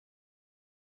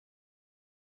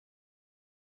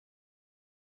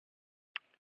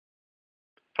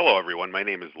Hello, everyone. My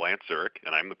name is Lance Zurich,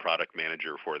 and I'm the product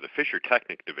manager for the Fisher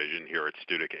Technic division here at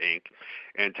Studica Inc.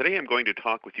 And today I'm going to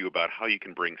talk with you about how you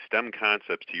can bring STEM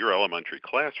concepts to your elementary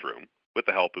classroom with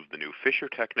the help of the new Fisher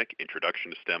Technic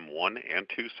Introduction to STEM 1 and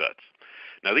 2 sets.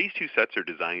 Now, these two sets are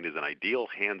designed as an ideal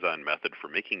hands-on method for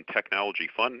making technology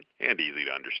fun and easy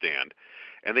to understand,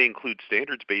 and they include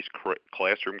standards-based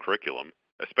classroom curriculum,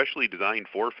 especially designed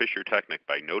for Fisher Technic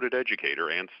by noted educator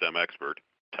and STEM expert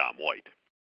Tom White.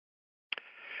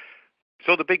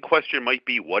 So the big question might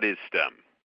be, what is STEM?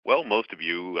 Well, most of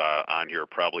you on here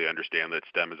probably understand that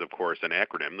STEM is, of course, an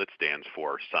acronym that stands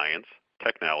for science,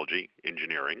 technology,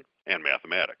 engineering, and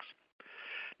mathematics.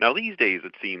 Now, these days,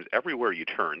 it seems everywhere you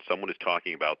turn, someone is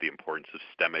talking about the importance of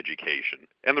STEM education.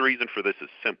 And the reason for this is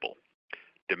simple.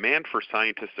 Demand for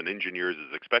scientists and engineers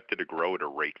is expected to grow at a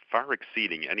rate far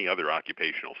exceeding any other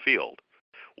occupational field,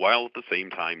 while at the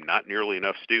same time, not nearly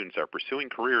enough students are pursuing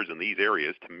careers in these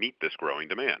areas to meet this growing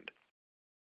demand.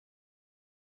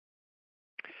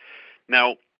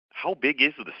 Now, how big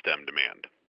is the STEM demand?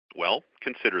 Well,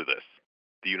 consider this.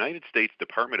 The United States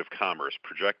Department of Commerce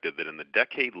projected that in the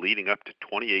decade leading up to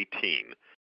 2018,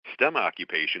 STEM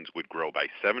occupations would grow by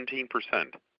 17%,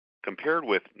 compared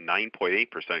with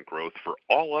 9.8% growth for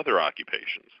all other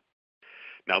occupations.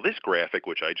 Now, this graphic,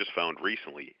 which I just found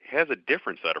recently, has a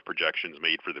different set of projections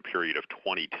made for the period of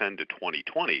 2010 to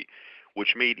 2020,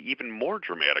 which made even more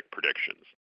dramatic predictions.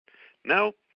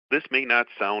 Now, this may not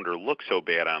sound or look so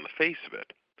bad on the face of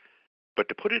it, but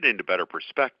to put it into better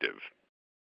perspective,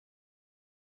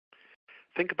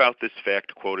 think about this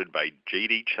fact quoted by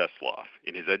J.D. Chesloff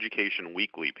in his Education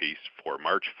Weekly piece for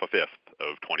March 5th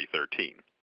of 2013.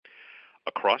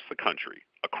 Across the country,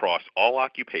 across all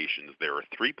occupations, there are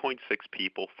 3.6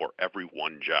 people for every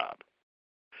one job.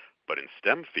 But in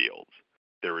STEM fields,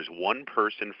 there is one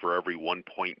person for every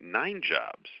 1.9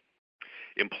 jobs.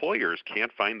 Employers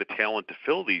can't find the talent to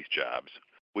fill these jobs,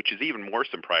 which is even more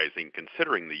surprising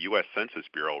considering the U.S. Census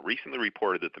Bureau recently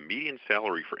reported that the median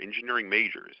salary for engineering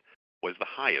majors was the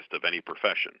highest of any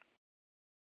profession.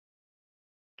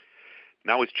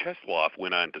 Now, as Chesloff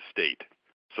went on to state,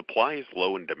 supply is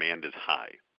low and demand is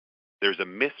high. There's a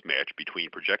mismatch between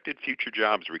projected future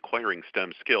jobs requiring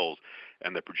STEM skills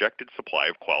and the projected supply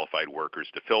of qualified workers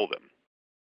to fill them.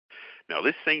 Now,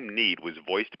 this same need was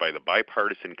voiced by the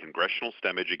bipartisan Congressional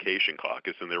STEM Education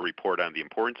Caucus in their report on the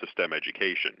importance of STEM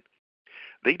education.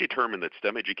 They determined that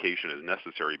STEM education is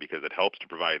necessary because it helps to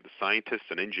provide the scientists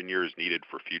and engineers needed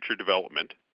for future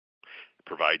development, it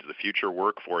provides the future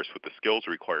workforce with the skills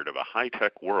required of a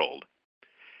high-tech world,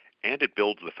 and it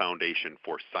builds the foundation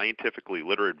for scientifically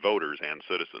literate voters and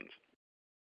citizens.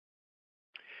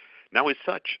 Now, as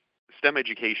such, STEM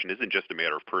education isn't just a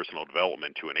matter of personal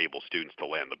development to enable students to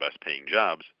land the best paying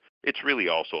jobs. It's really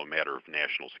also a matter of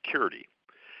national security.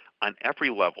 On every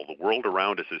level, the world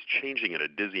around us is changing at a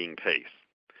dizzying pace.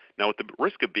 Now, at the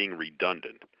risk of being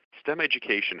redundant, STEM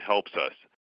education helps us,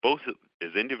 both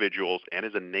as individuals and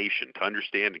as a nation, to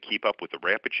understand and keep up with the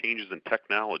rapid changes in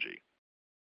technology.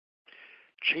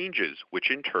 Changes which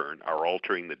in turn are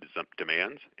altering the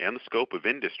demands and the scope of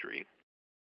industry.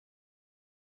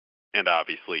 And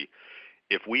obviously,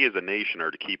 if we as a nation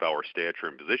are to keep our stature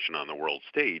and position on the world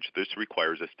stage, this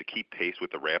requires us to keep pace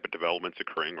with the rapid developments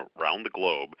occurring around the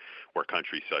globe, where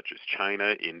countries such as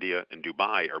China, India, and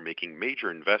Dubai are making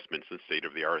major investments in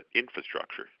state-of-the-art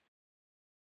infrastructure.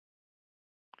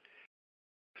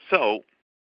 So,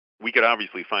 we could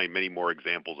obviously find many more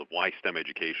examples of why STEM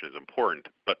education is important,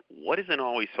 but what isn't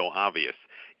always so obvious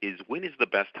is when is the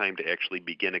best time to actually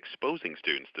begin exposing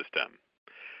students to STEM?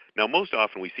 Now, most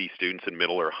often we see students in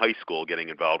middle or high school getting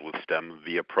involved with STEM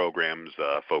via programs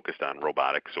focused on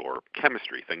robotics or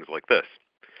chemistry, things like this.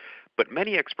 But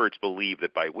many experts believe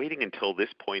that by waiting until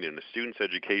this point in a student's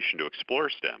education to explore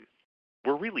STEM,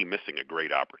 we're really missing a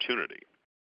great opportunity.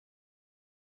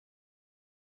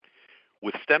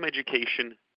 With STEM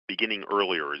education, beginning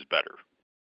earlier is better.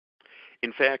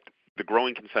 In fact, the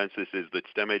growing consensus is that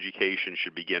STEM education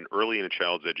should begin early in a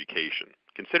child's education.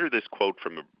 Consider this quote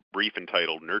from a brief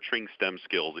entitled Nurturing STEM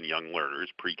Skills in Young Learners,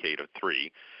 Pre-K to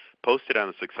 3, posted on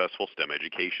the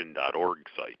successfulstemeducation.org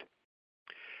site.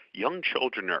 Young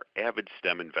children are avid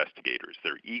STEM investigators.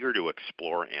 They're eager to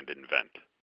explore and invent.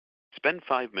 Spend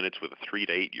 5 minutes with a 3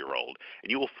 to 8-year-old,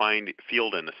 and you will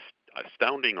field an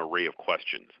astounding array of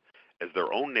questions, as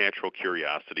their own natural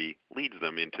curiosity leads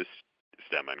them into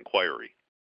STEM inquiry.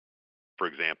 For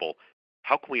example,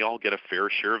 how can we all get a fair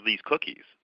share of these cookies?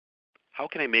 How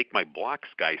can I make my block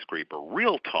skyscraper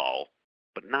real tall,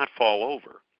 but not fall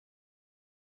over?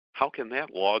 How can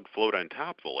that log float on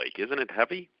top of the lake? Isn't it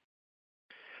heavy?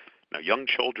 Now, young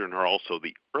children are also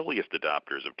the earliest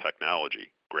adopters of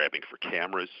technology. grabbing for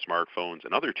cameras, smartphones,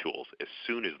 and other tools as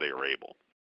soon as they are able.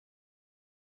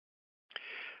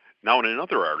 Now, in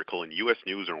another article in U.S.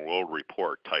 News and World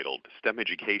Report titled STEM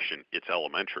Education, It's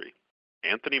Elementary,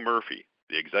 Anthony Murphy,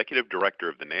 the executive director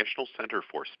of the National Center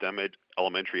for STEM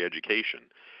Elementary Education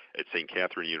at St.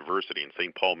 Catherine University in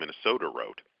St. Paul, Minnesota,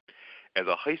 wrote, "As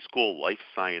a high school life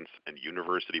science and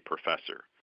university professor,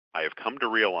 I have come to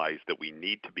realize that we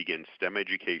need to begin STEM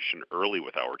education early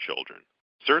with our children,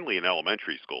 certainly in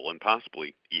elementary school and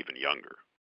possibly even younger."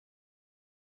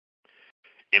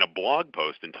 In a blog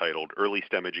post entitled Early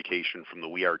STEM Education from the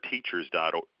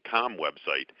weareteachers.com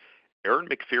website, Aaron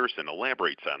McPherson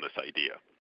elaborates on this idea.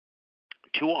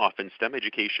 Too often, STEM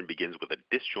education begins with a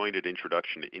disjointed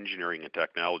introduction to engineering and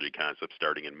technology concepts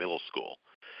starting in middle school.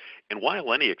 And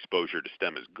while any exposure to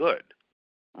STEM is good,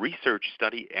 research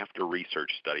study after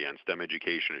research study on STEM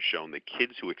education has shown that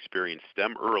kids who experience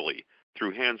STEM early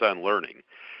through hands-on learning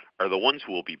are the ones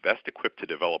who will be best equipped to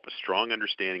develop a strong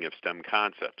understanding of STEM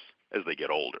concepts as they get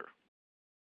older.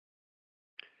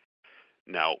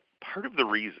 Now, part of the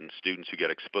reason students who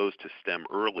get exposed to STEM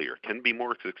earlier can be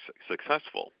more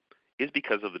successful is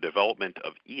because of the development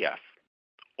of EF,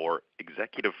 or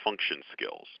executive function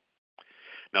skills.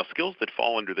 Now, skills that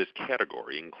fall under this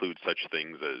category include such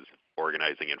things as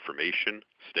organizing information,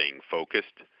 staying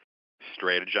focused,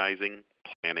 strategizing,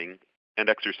 planning, and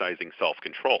exercising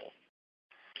self-control.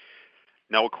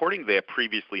 Now, according to that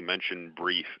previously mentioned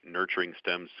brief, Nurturing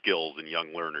STEM Skills in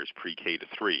Young Learners Pre-K to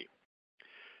 3,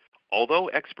 although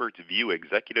experts view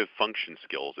executive function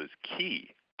skills as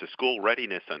key to school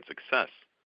readiness and success,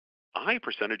 a high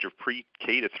percentage of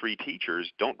pre-K to 3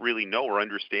 teachers don't really know or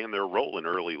understand their role in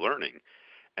early learning,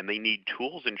 and they need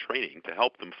tools and training to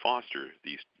help them foster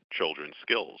these children's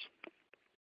skills.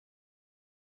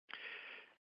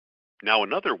 Now,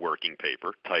 another working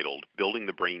paper titled Building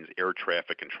the Brain's Air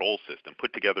Traffic Control System,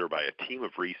 put together by a team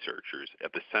of researchers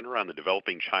at the Center on the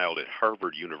Developing Child at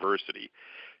Harvard University,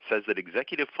 says that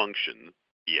executive function,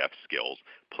 EF skills,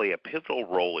 play a pivotal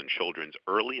role in children's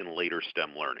early and later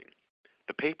STEM learning.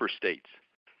 The paper states,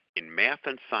 in math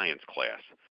and science class,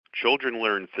 children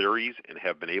learn theories and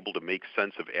have been able to make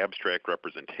sense of abstract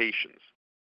representations.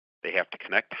 They have to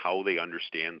connect how they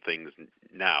understand things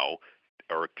now,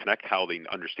 or connect how they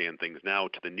understand things now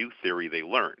to the new theory they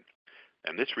learn,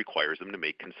 and this requires them to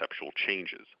make conceptual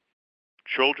changes.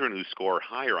 Children who score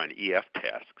higher on EF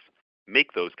tasks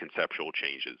make those conceptual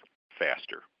changes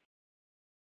faster.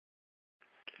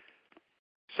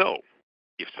 So,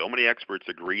 if so many experts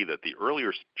agree that the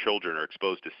earlier children are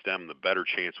exposed to STEM, the better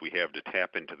chance we have to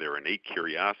tap into their innate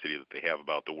curiosity that they have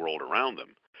about the world around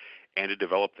them, and to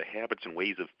develop the habits and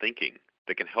ways of thinking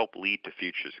that can help lead to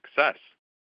future success,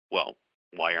 well,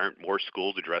 why aren't more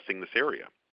schools addressing this area?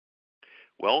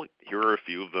 Well, here are a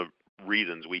few of the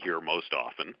reasons we hear most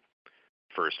often.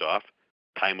 First off,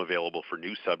 time available for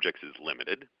new subjects is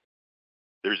limited.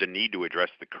 There's a need to address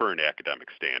the current academic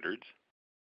standards.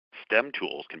 STEM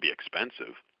tools can be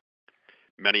expensive.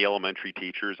 Many elementary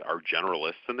teachers are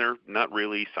generalists and they're not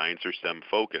really science or STEM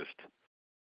focused.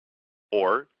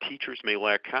 Or teachers may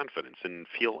lack confidence and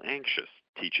feel anxious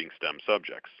teaching STEM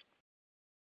subjects.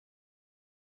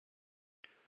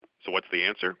 So what's the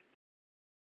answer?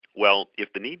 Well,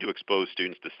 if the need to expose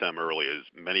students to STEM early, as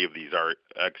many of these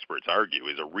experts argue,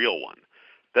 is a real one,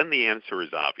 then the answer is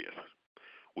obvious.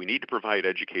 We need to provide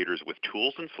educators with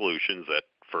tools and solutions that,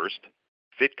 first,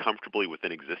 fit comfortably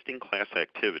within existing class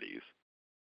activities.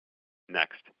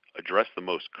 Next, address the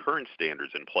most current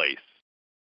standards in place.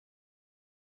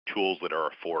 Tools that are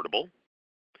affordable,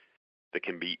 that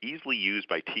can be easily used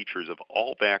by teachers of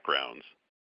all backgrounds,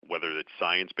 whether it's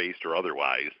science-based or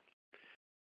otherwise,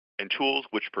 and tools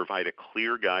which provide a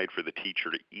clear guide for the teacher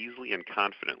to easily and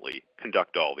confidently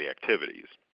conduct all the activities.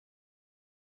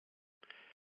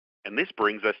 And this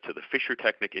brings us to the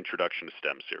Fisher-Technic Introduction to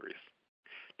STEM series.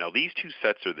 Now, these two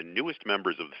sets are the newest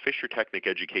members of the Fisher-Technic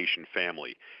education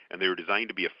family, and they are designed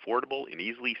to be affordable and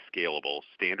easily scalable,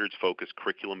 standards-focused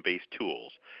curriculum-based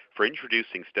tools for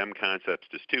introducing STEM concepts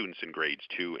to students in grades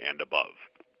 2 and above.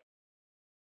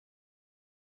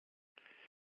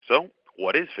 So,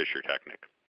 what is Fisher-Technic?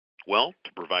 Well,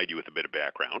 to provide you with a bit of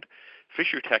background,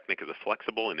 Fisher-Technic is a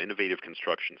flexible and innovative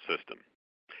construction system.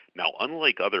 Now,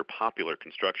 unlike other popular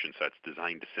construction sets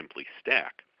designed to simply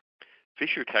stack,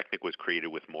 Fisher-Technic was created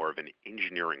with more of an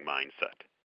engineering mindset.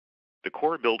 The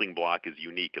core building block is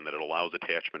unique in that it allows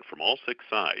attachment from all 6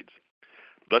 sides,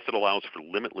 thus it allows for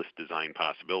limitless design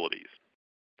possibilities.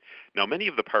 Now, many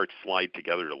of the parts slide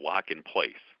together to lock in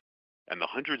place, and the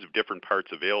hundreds of different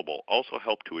parts available also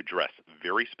help to address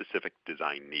very specific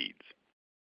design needs.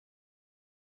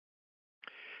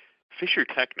 Fischer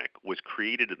Technic was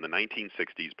created in the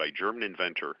 1960s by German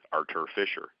inventor Arthur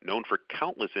Fischer, known for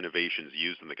countless innovations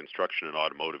used in the construction and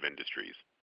automotive industries.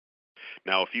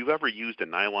 Now, if you've ever used a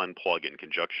nylon plug in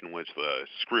conjunction with a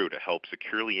screw to help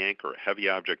securely anchor a heavy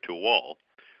object to a wall,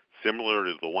 similar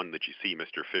to the one that you see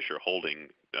Mr. Fisher holding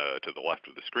to the left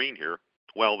of the screen here,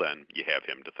 well then, you have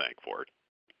him to thank for it.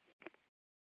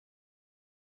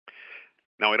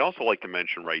 Now, I'd also like to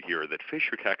mention right here that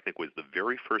Fisher Technic was the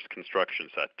very first construction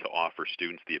set to offer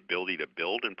students the ability to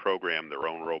build and program their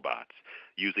own robots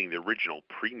using the original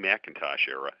pre-Macintosh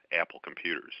era Apple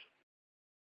computers.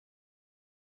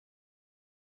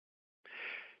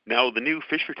 Now, the new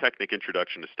Fisher Technic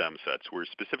Introduction to STEM sets were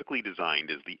specifically designed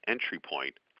as the entry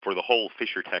point for the whole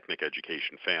Fisher Technic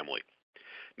education family.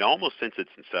 Now, almost since its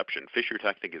inception, Fisher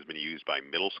Technic has been used by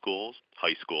middle schools,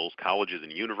 high schools, colleges,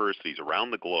 and universities around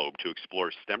the globe to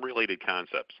explore STEM-related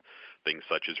concepts, things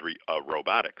such as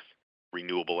robotics,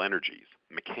 renewable energies,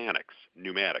 mechanics,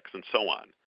 pneumatics, and so on.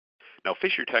 Now,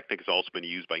 Fisher Technic has also been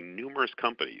used by numerous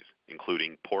companies,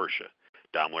 including Porsche,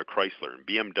 Daimler Chrysler, and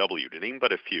BMW, to name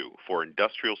but a few, for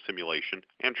industrial simulation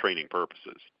and training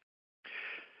purposes.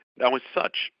 Now, as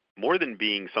such, more than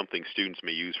being something students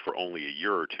may use for only a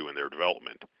year or two in their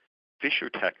development, Fisher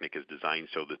Technic is designed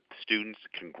so that students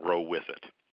can grow with it.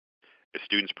 As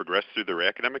students progress through their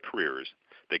academic careers,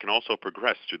 they can also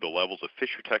progress through the levels of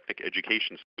Fisher Technic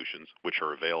education solutions which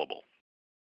are available.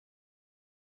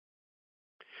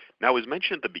 Now, as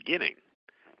mentioned at the beginning,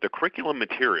 the curriculum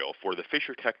material for the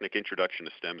Fisher Technic Introduction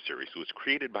to STEM series was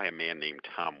created by a man named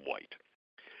Tom White.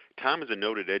 Tom is a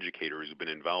noted educator who's been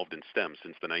involved in STEM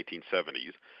since the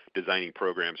 1970s, designing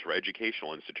programs for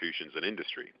educational institutions and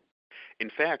industry. In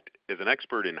fact, as an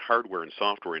expert in hardware and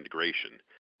software integration,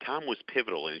 Tom was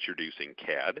pivotal in introducing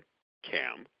CAD,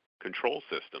 CAM, control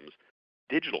systems,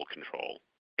 digital control,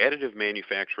 additive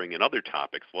manufacturing, and other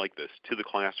topics like this to the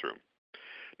classroom.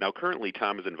 Now, currently,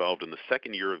 Tom is involved in the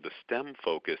second year of the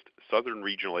STEM-focused Southern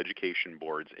Regional Education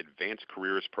Board's Advanced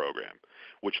Careers Program,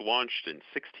 which launched in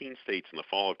 16 states in the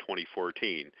fall of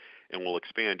 2014 and will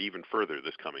expand even further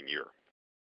this coming year.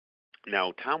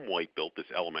 Now, Tom White built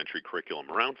this elementary curriculum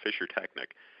around Fisher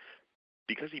Technic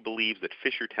because he believes that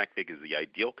Fisher Technic is the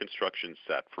ideal construction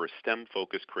set for a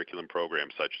STEM-focused curriculum program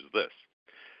such as this.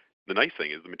 The nice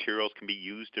thing is the materials can be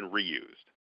used and reused.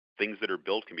 Things that are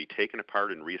built can be taken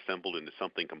apart and reassembled into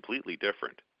something completely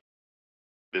different.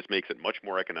 This makes it much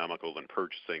more economical than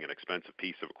purchasing an expensive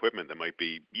piece of equipment that might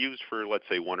be used for, let's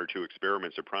say, one or two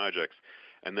experiments or projects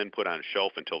and then put on a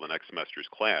shelf until the next semester's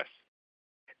class.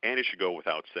 And it should go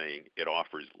without saying, it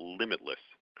offers limitless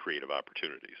creative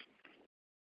opportunities.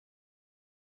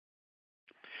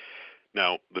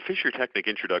 Now, the Fisher Technic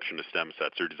Introduction to STEM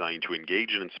sets are designed to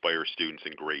engage and inspire students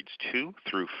in grades 2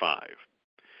 through 5.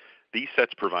 These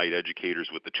sets provide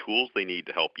educators with the tools they need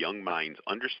to help young minds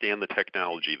understand the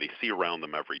technology they see around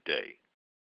them every day.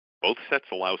 Both sets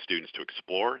allow students to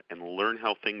explore and learn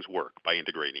how things work by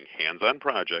integrating hands-on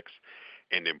projects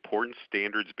and important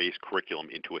standards-based curriculum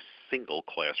into a single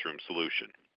classroom solution.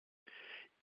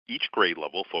 Each grade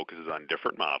level focuses on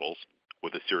different models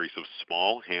with a series of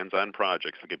small hands-on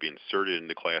projects that can be inserted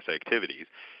into class activities,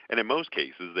 and in most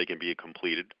cases they can be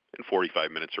completed in 45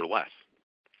 minutes or less.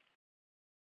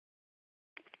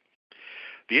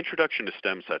 The Introduction to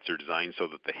STEM sets are designed so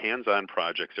that the hands-on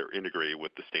projects are integrated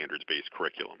with the standards-based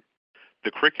curriculum.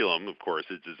 The curriculum, of course,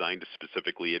 is designed to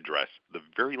specifically address the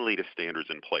very latest standards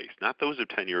in place, not those of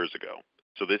 10 years ago.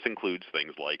 So this includes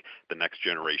things like the next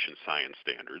generation science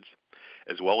standards,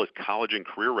 as well as college and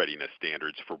career readiness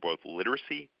standards for both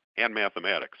literacy and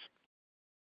mathematics.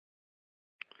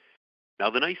 Now,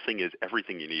 the nice thing is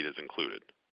everything you need is included.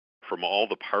 From all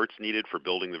the parts needed for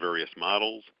building the various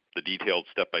models, the detailed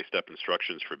step-by-step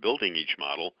instructions for building each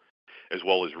model, as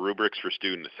well as rubrics for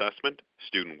student assessment,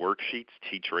 student worksheets,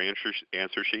 teacher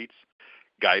answer sheets,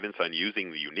 guidance on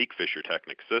using the unique Fisher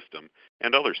Technic system,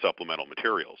 and other supplemental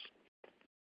materials.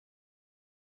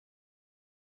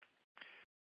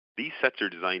 These sets are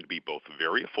designed to be both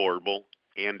very affordable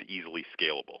and easily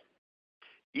scalable.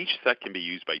 Each set can be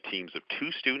used by teams of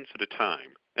 2 students at a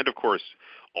time, and of course,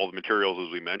 all the materials,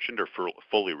 as we mentioned, are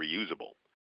fully reusable.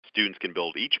 Students can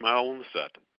build each model in the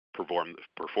set,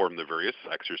 perform the various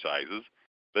exercises,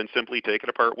 then simply take it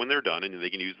apart when they're done, and they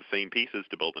can use the same pieces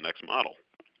to build the next model.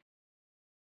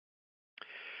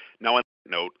 Now, on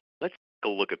that note, let's take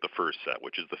a look at the first set,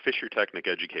 which is the Fisher Technic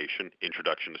Education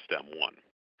Introduction to STEM 1.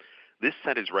 This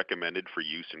set is recommended for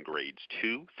use in grades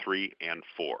 2, 3, and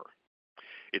 4.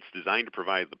 It's designed to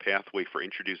provide the pathway for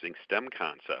introducing STEM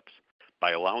concepts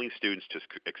by allowing students to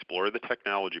explore the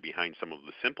technology behind some of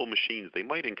the simple machines they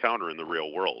might encounter in the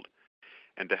real world.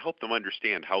 and to help them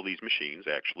understand how these machines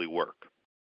actually work.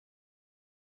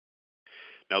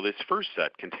 Now, this first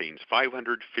set contains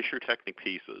 500 Fisher Technic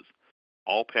pieces,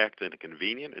 all packed in a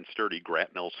convenient and sturdy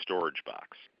Gratnell storage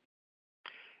box.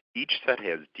 Each set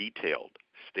has detailed,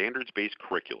 standards-based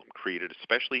curriculum created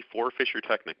especially for Fisher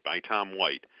Technic by Tom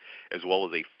White, as well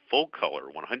as a full-color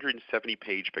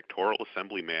 170-page pictorial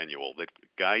assembly manual that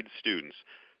guides students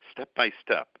step by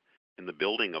step in the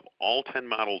building of all 10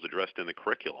 models addressed in the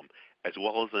curriculum, as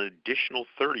well as an additional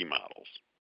 30 models,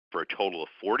 for a total of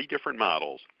 40 different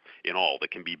models in all that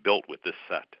can be built with this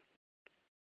set.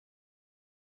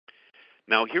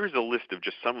 Now, here's a list of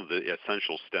just some of the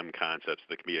essential STEM concepts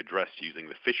that can be addressed using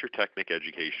the Fisher Technic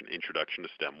Education Introduction to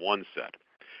STEM 1 set.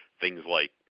 Things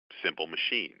like simple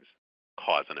machines,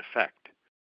 cause and effect,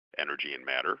 energy and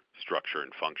matter, structure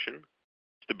and function,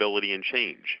 stability and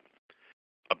change,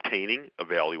 obtaining,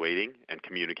 evaluating, and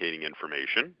communicating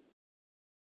information,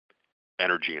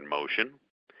 energy and motion,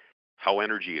 how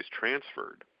energy is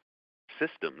transferred,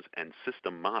 systems and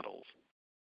system models,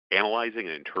 analyzing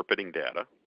and interpreting data,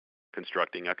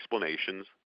 constructing explanations,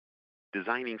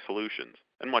 designing solutions,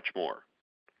 and much more.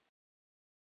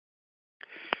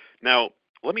 Now,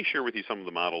 let me share with you some of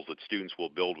the models that students will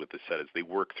build with this set as they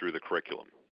work through the curriculum.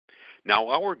 Now,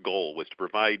 our goal was to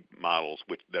provide models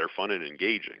that are fun and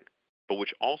engaging, but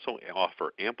which also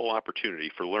offer ample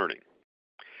opportunity for learning.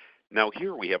 Now,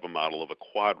 here we have a model of a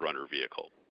quad runner vehicle,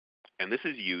 and this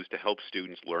is used to help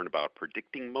students learn about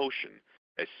predicting motion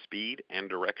as speed and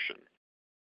direction,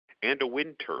 and a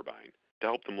wind turbine to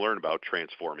help them learn about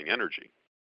transforming energy.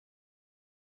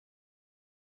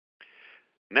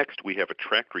 Next, we have a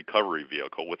tracked recovery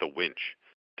vehicle with a winch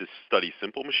to study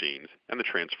simple machines and the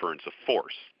transference of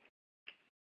force.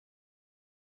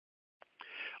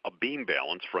 A beam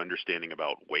balance for understanding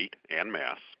about weight and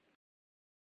mass.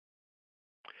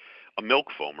 A milk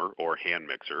foamer or hand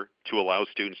mixer to allow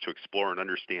students to explore and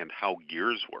understand how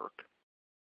gears work.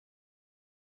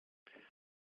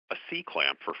 A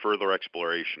C-clamp for further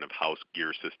exploration of how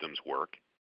gear systems work,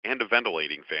 and a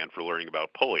ventilating fan for learning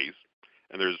about pulleys,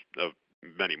 and there's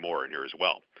many more in here as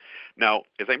well. Now,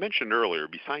 as I mentioned earlier,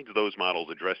 besides those models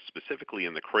addressed specifically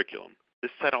in the curriculum,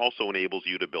 this set also enables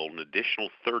you to build an additional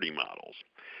 30 models.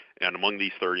 And among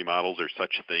these 30 models are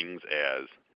such things as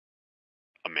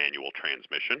a manual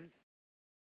transmission,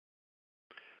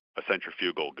 a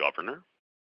centrifugal governor,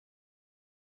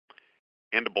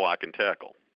 and a block and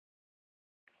tackle.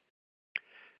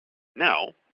 Now,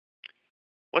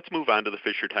 let's move on to the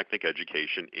Fisher Technic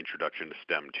Education Introduction to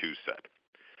STEM 2 set.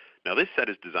 Now, this set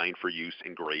is designed for use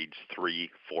in grades 3,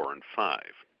 4, and 5.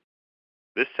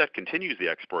 This set continues the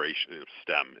exploration of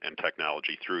STEM and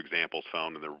technology through examples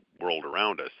found in the world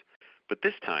around us, but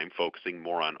this time focusing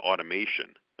more on automation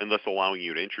and thus allowing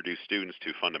you to introduce students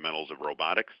to fundamentals of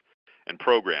robotics and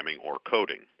programming or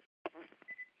coding.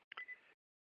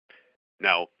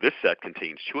 Now, this set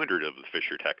contains 200 of the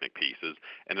Fisher Technic pieces,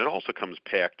 and it also comes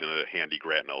packed in a handy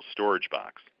Gratnell storage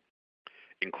box.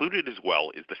 Included as well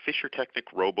is the Fisher Technic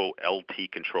Robo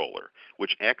LT controller,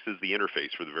 which acts as the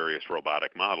interface for the various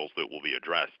robotic models that will be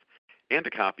addressed, and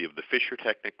a copy of the Fisher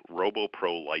Technic Robo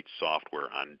Pro Lite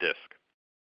software on disk.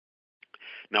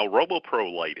 Now, Robo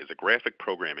Pro Lite is a graphic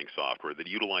programming software that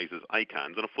utilizes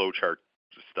icons in a flowchart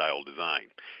style design.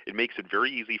 It makes it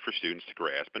very easy for students to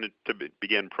grasp and to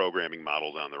begin programming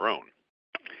models on their own.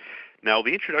 Now,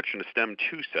 the Introduction to STEM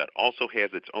 2 set also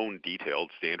has its own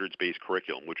detailed standards-based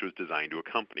curriculum, which was designed to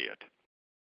accompany it.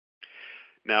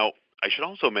 Now, I should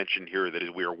also mention here that as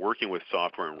we are working with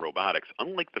software and robotics,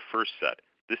 unlike the first set,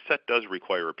 this set does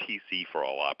require a PC for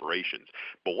all operations.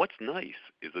 But what's nice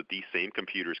is that these same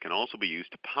computers can also be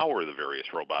used to power the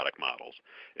various robotic models,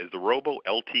 as the Robo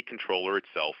LT controller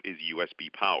itself is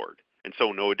USB powered. And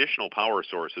so no additional power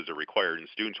sources are required, and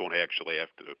students won't actually have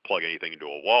to plug anything into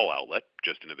a wall outlet,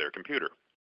 just into their computer.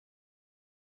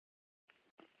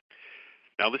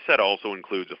 Now, this set also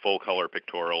includes a full-color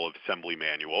pictorial assembly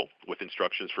manual with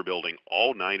instructions for building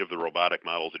all 9 of the robotic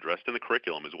models addressed in the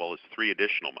curriculum, as well as 3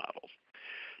 additional models.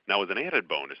 Now, as an added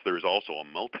bonus, there is also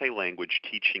a multi-language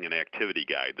teaching and activity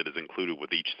guide that is included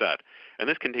with each set, and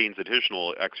this contains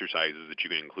additional exercises that you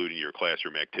can include in your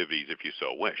classroom activities if you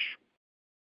so wish.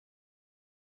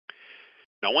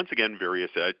 Now, once again, various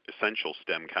essential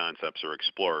STEM concepts are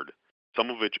explored,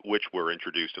 some of which were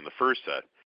introduced in the first set,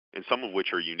 and some of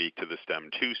which are unique to the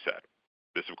STEM 2 set.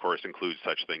 This, of course, includes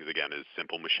such things, again, as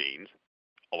simple machines,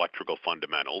 electrical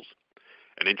fundamentals,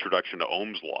 an introduction to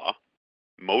Ohm's law,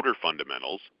 motor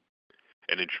fundamentals,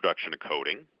 an introduction to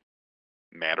coding,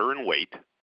 matter and weight,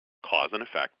 cause and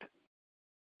effect,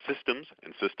 systems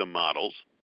and system models,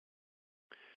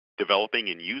 developing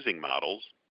and using models,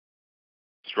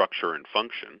 structure and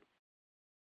function,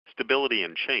 stability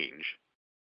and change,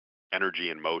 energy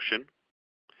and motion,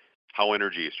 how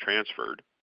energy is transferred,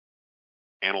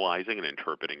 analyzing and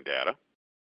interpreting data,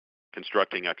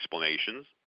 constructing explanations,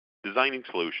 designing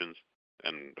solutions,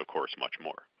 and of course much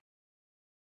more.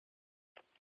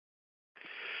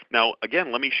 Now,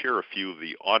 again, let me share a few of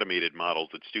the automated models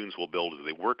that students will build as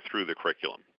they work through the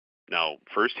curriculum. Now,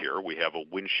 first here, we have a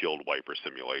windshield wiper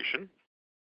simulation.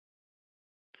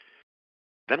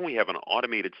 Then we have an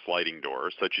automated sliding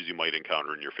door, such as you might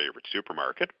encounter in your favorite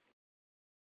supermarket,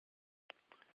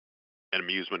 an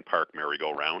amusement park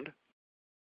merry-go-round,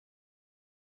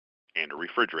 and a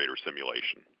refrigerator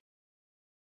simulation.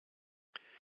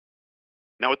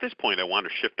 Now, at this point, I want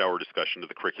to shift our discussion to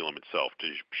the curriculum itself to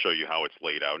show you how it's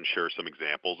laid out and share some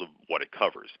examples of what it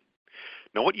covers.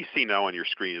 Now, what you see now on your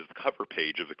screen is the cover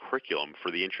page of the curriculum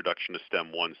for the Introduction to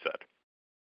STEM 1 set.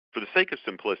 For the sake of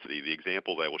simplicity, the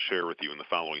examples I will share with you in the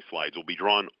following slides will be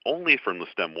drawn only from the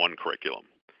STEM 1 curriculum.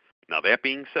 Now, that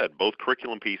being said, both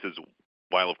curriculum pieces,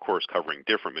 while of course covering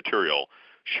different material,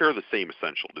 share the same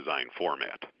essential design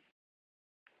format.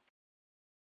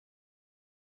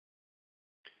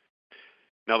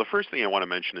 Now, the first thing I want to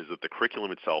mention is that the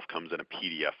curriculum itself comes in a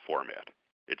PDF format.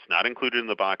 It's not included in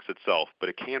the box itself, but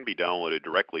it can be downloaded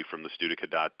directly from the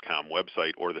Studica.com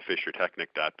website or the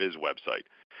fishertechnic.biz website.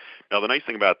 Now, the nice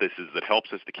thing about this is it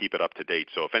helps us to keep it up to date,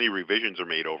 so if any revisions are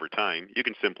made over time, you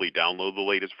can simply download the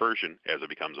latest version as it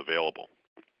becomes available.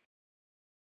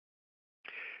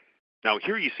 Now,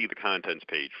 here you see the contents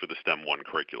page for the STEM 1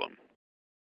 curriculum.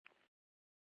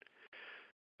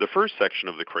 The first section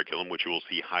of the curriculum, which you will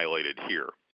see highlighted here,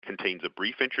 contains a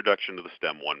brief introduction to the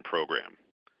STEM 1 program.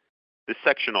 This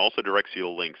section also directs you to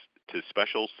links to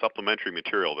special supplementary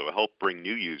material that will help bring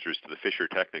new users to the Fisher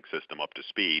Technic system up to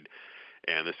speed,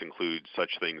 and this includes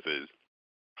such things as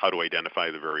how to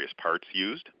identify the various parts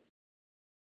used,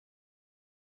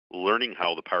 learning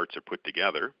how the parts are put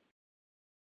together,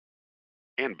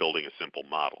 and building a simple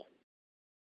model.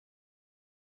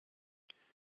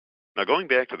 Now, going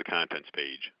back to the contents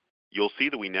page, you'll see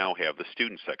that we now have the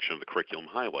student section of the curriculum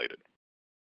highlighted.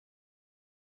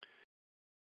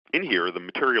 In here, the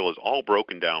material is all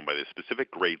broken down by the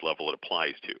specific grade level it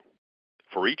applies to.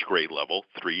 For each grade level,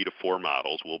 3 to 4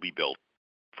 models will be built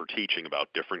for teaching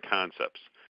about different concepts.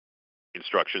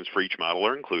 Instructions for each model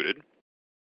are included,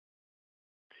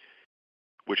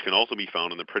 which can also be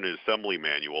found in the printed assembly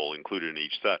manual included in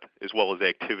each set, as well as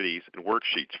activities and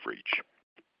worksheets for each.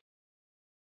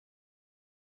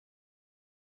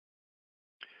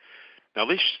 Now,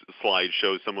 this slide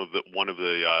shows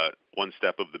one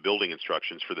step of the building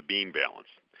instructions for the beam balance.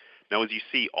 Now, as you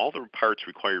see, all the parts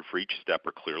required for each step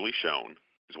are clearly shown,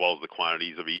 as well as the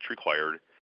quantities of each required,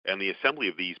 and the assembly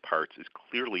of these parts is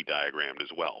clearly diagrammed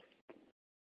as well.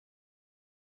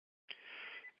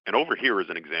 And over here is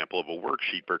an example of a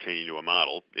worksheet pertaining to a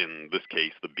model, in this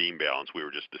case, the beam balance we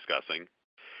were just discussing.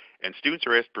 And students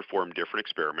are asked to perform different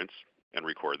experiments and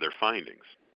record their findings.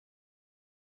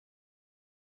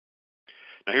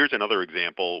 Now, here's another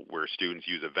example where students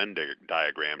use a Venn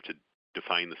diagram to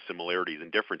define the similarities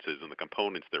and differences in the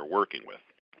components they're working with.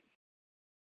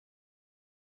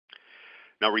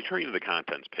 Now, returning to the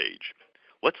contents page,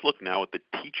 let's look now at the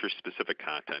teacher-specific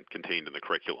content contained in the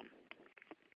curriculum.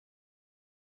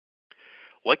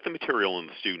 Like the material in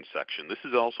the student section, this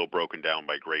is also broken down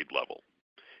by grade level.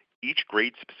 Each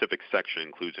grade-specific section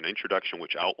includes an introduction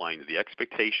which outlines the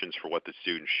expectations for what the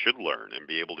students should learn and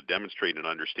be able to demonstrate an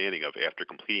understanding of after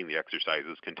completing the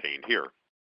exercises contained here.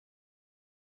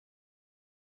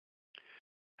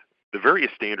 The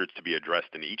various standards to be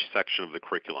addressed in each section of the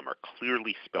curriculum are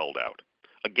clearly spelled out.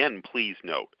 Again, please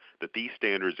note that these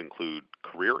standards include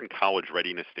career and college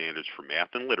readiness standards for math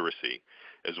and literacy,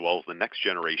 as well as the next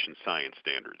generation science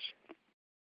standards.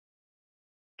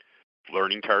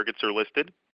 Learning targets are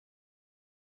listed.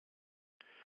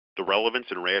 The relevance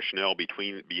and rationale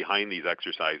behind these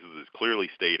exercises is clearly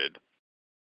stated.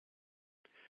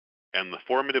 And the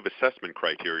formative assessment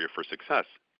criteria for success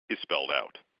is spelled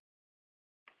out.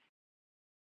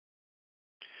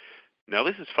 Now,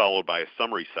 this is followed by a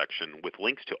summary section with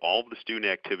links to all of the student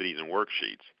activities and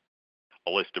worksheets,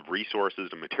 a list of resources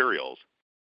and materials,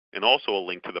 and also a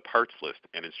link to the parts list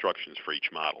and instructions for each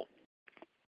model.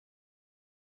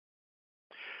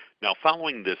 Now,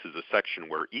 following this is a section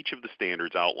where each of the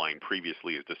standards outlined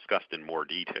previously is discussed in more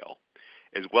detail,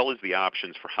 as well as the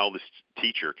options for how this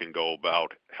teacher can go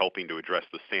about helping to address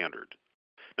the standard.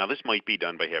 Now, this might be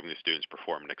done by having the students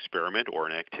perform an experiment or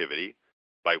an activity,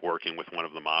 by working with one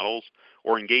of the models,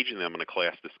 or engaging them in a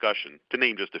class discussion, to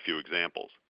name just a few examples.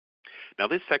 Now,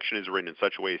 this section is written in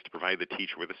such a way as to provide the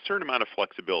teacher with a certain amount of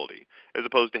flexibility, as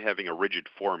opposed to having a rigid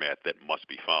format that must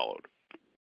be followed.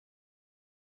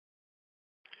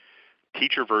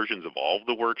 Teacher versions of all of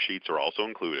the worksheets are also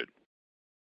included.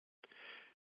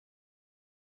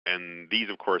 And these,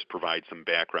 of course, provide some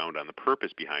background on the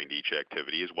purpose behind each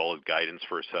activity, as well as guidance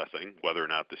for assessing whether or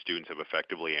not the students have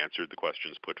effectively answered the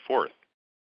questions put forth.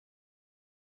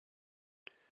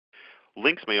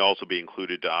 Links may also be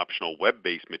included to optional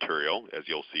web-based material, as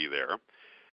you'll see there,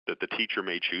 that the teacher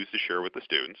may choose to share with the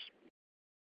students.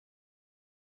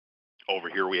 Over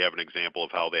here we have an example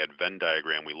of how that Venn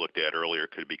diagram we looked at earlier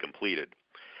could be completed.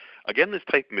 Again, this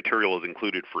type of material is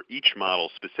included for each model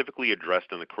specifically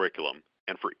addressed in the curriculum,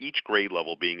 and for each grade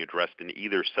level being addressed in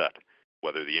either set,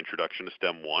 whether the Introduction to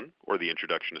STEM 1 or the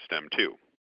Introduction to STEM 2.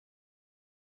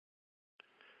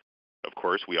 Of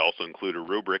course, we also include a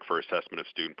rubric for assessment of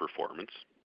student performance.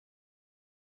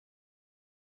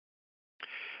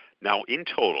 Now, in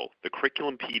total, the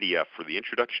curriculum PDF for the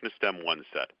Introduction to STEM 1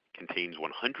 set contains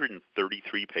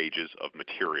 133 pages of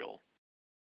material.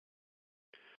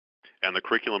 And the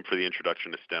curriculum for the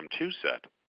Introduction to STEM 2 set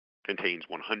contains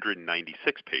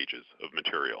 196 pages of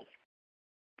material.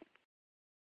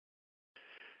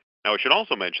 Now, I should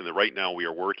also mention that right now we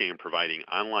are working on providing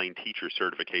online teacher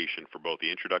certification for both the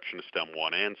Introduction to STEM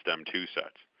 1 and STEM 2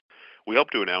 sets. We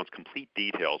hope to announce complete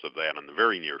details of that in the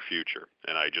very near future,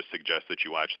 and I just suggest that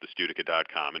you watch the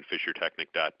Studica.com and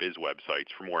FisherTechnic.biz websites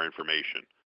for more information.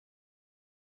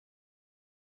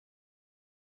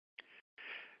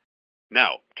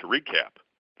 Now, to recap,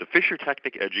 the Fisher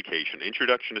Technic Education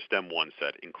Introduction to STEM 1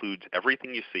 set includes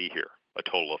everything you see here, a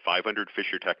total of 500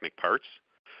 Fisher Technic parts,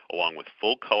 along with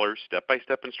full-color,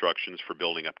 step-by-step instructions for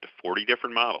building up to 40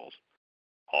 different models,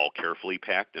 all carefully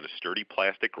packed in a sturdy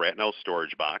plastic Gratnell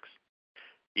storage box.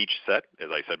 Each set, as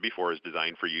I said before, is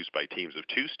designed for use by teams of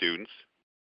 2 students,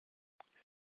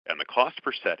 and the cost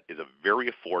per set is a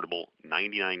very affordable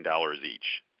 $99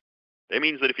 each. That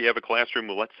means that if you have a classroom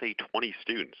with, let's say, 20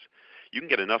 students, you can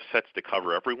get enough sets to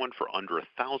cover everyone for under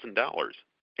 $1,000.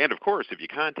 And of course, if you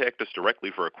contact us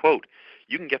directly for a quote,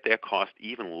 you can get that cost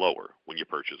even lower when you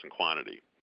purchase in quantity.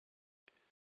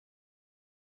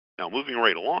 Now, moving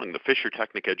right along, the Fisher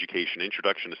Technic Education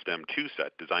Introduction to STEM 2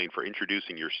 set, designed for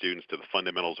introducing your students to the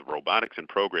fundamentals of robotics and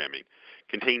programming,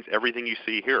 contains everything you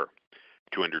see here.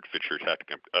 200 Fisher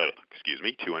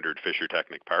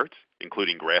Technic parts,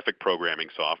 including graphic programming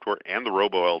software and the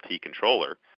RoboLT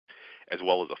controller, as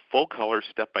well as a full-color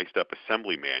step-by-step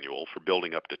assembly manual for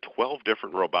building up to 12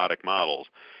 different robotic models,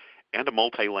 and a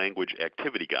multi-language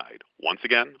activity guide. Once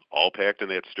again, all packed in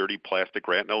that sturdy plastic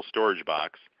Gratnell storage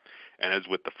box. And as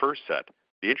with the first set,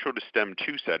 the Intro to STEM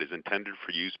 2 set is intended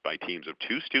for use by teams of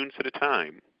 2 students at a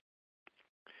time.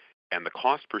 And the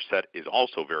cost per set is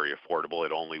also very affordable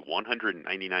at only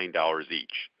 $199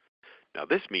 each. Now,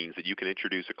 this means that you can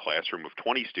introduce a classroom of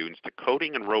 20 students to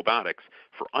coding and robotics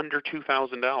for under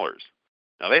 $2,000.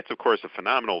 Now, that's, of course, a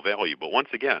phenomenal value, but once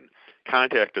again,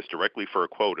 contact us directly for a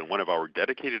quote, and one of our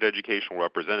dedicated educational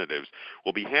representatives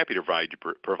will be happy to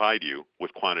provide you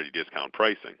with quantity discount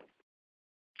pricing.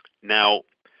 Now,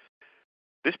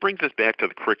 this brings us back to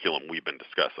the curriculum we've been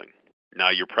discussing.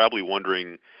 Now, you're probably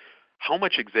wondering, how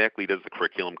much exactly does the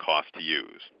curriculum cost to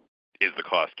use? Is the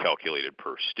cost calculated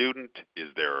per student? Is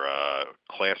there a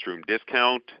classroom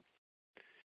discount?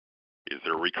 Is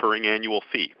there a recurring annual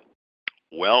fee?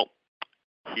 Well,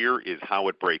 here is how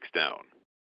it breaks down.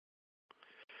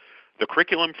 The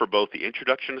curriculum for both the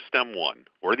Introduction to STEM 1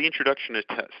 or the Introduction to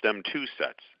STEM 2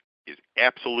 sets is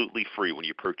absolutely free when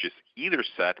you purchase either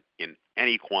set in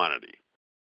any quantity.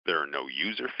 There are no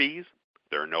user fees,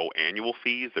 there are no annual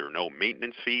fees, there are no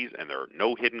maintenance fees, and there are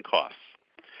no hidden costs.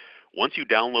 Once you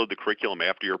download the curriculum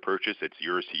after your purchase, it's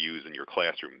yours to use in your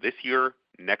classroom this year,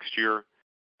 next year,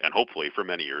 and hopefully for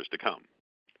many years to come.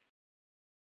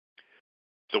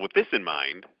 So with this in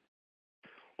mind,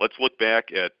 let's look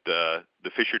back at the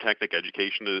Fisher Technic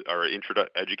Education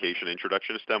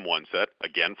Introduction to STEM 1 set,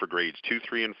 again for grades 2,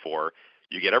 3, and 4.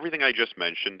 You get everything I just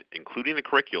mentioned, including the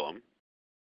curriculum,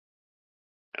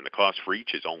 and the cost for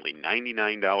each is only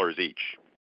 $99 each.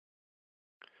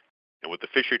 And with the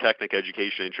Fisher Technic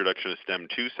Education Introduction to STEM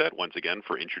 2 set, once again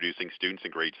for introducing students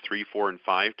in grades 3, 4, and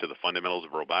 5 to the fundamentals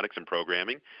of robotics and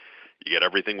programming, you get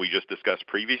everything we just discussed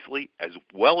previously, as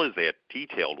well as that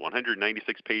detailed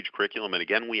 196-page curriculum. And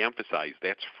again, we emphasize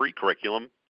that's free curriculum,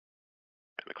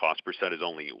 and the cost per set is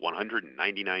only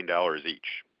 $199 each.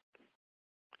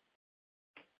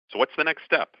 So what's the next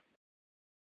step?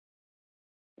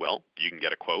 Well, you can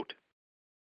get a quote.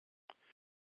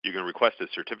 You can request a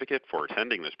certificate for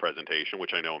attending this presentation,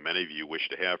 which I know many of you wish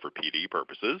to have for PD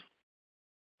purposes.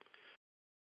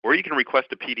 Or you can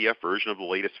request a PDF version of the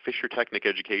latest Fisher Technic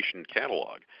Education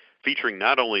catalog, featuring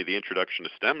not only the Introduction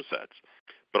to STEM sets,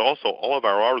 but also all of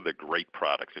our other great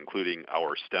products, including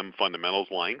our STEM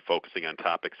Fundamentals line, focusing on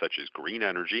topics such as green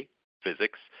energy,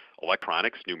 physics,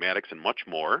 electronics, pneumatics, and much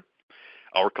more,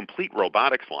 our complete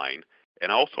robotics line,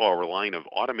 and also our line of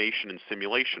automation and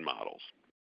simulation models.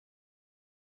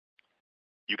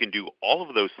 You can do all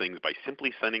of those things by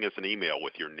simply sending us an email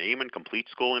with your name and complete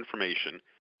school information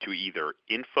to either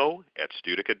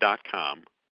info@studica.com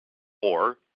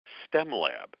or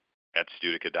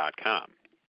stemlab@studica.com.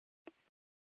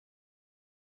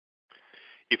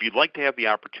 If you'd like to have the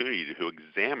opportunity to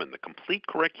examine the complete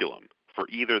curriculum for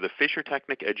either the Fisher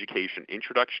Technic Education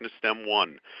Introduction to STEM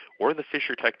 1 or the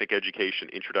Fisher Technic Education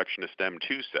Introduction to STEM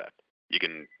 2 set, you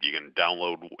can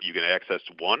access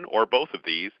one or both of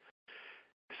these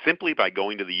simply by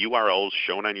going to the URLs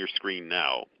shown on your screen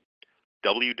now,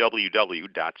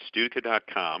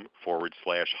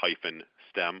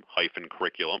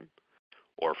 www.studica.com/STEM-curriculum,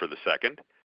 or for the second,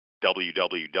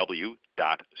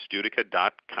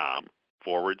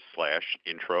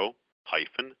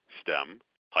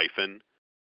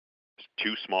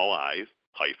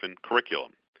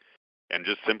 And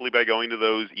just simply by going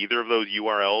to either of those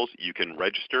URLs, you can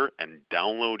register and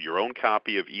download your own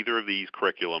copy of either of these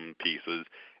curriculum pieces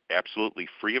absolutely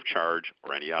free of charge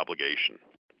or any obligation.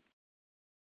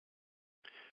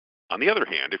 On the other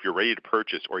hand, if you're ready to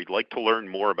purchase or you'd like to learn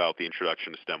more about the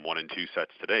Introduction to STEM 1 and 2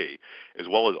 sets today, as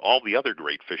well as all the other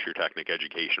great Fisher Technic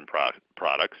education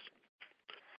products,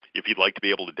 if you'd like to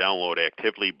be able to download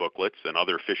activity booklets and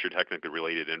other Fisher Technic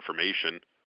related information,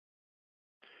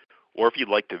 or if you'd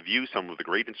like to view some of the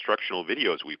great instructional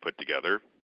videos we put together,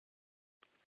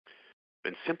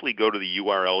 then simply go to the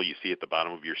URL you see at the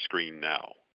bottom of your screen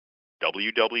now,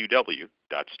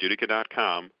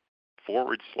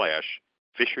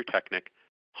 www.studica.com/Fisher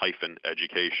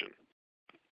Technic-education.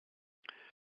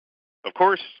 Of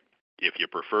course, if you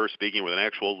prefer speaking with an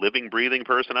actual living, breathing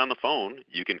person on the phone,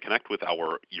 you can connect with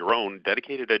your own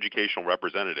dedicated educational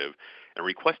representative and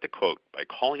request a quote by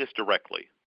calling us directly.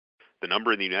 The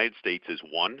number in the United States is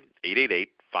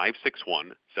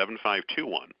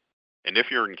 1-888-561-7521. And if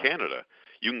you're in Canada,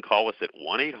 you can call us at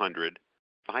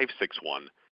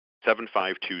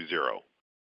 1-800-561-7520.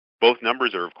 Both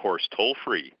numbers are, of course,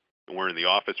 toll-free, and we're in the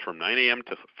office from 9 a.m.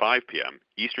 to 5 p.m.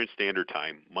 Eastern Standard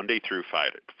Time, Monday through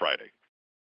Friday.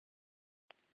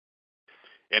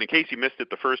 And in case you missed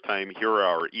it the first time, here are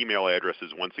our email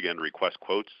addresses once again to request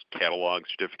quotes,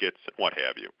 catalogs, certificates, and what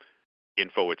have you.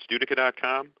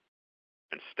 info@studica.com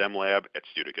and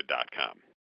stemlab@studica.com.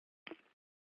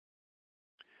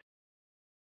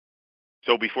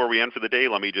 So before we end for the day,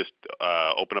 let me just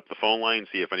open up the phone line,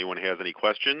 see if anyone has any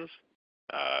questions.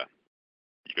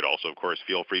 You could also, of course,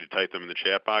 feel free to type them in the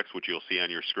chat box, which you'll see on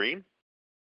your screen.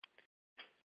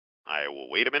 I will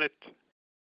wait a minute.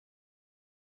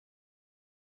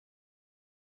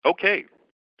 Okay.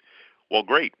 Well,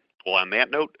 great. Well, on that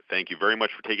note, thank you very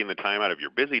much for taking the time out of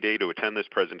your busy day to attend this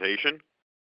presentation,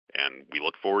 and we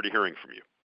look forward to hearing from you.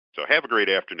 So have a great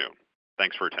afternoon.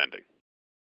 Thanks for attending.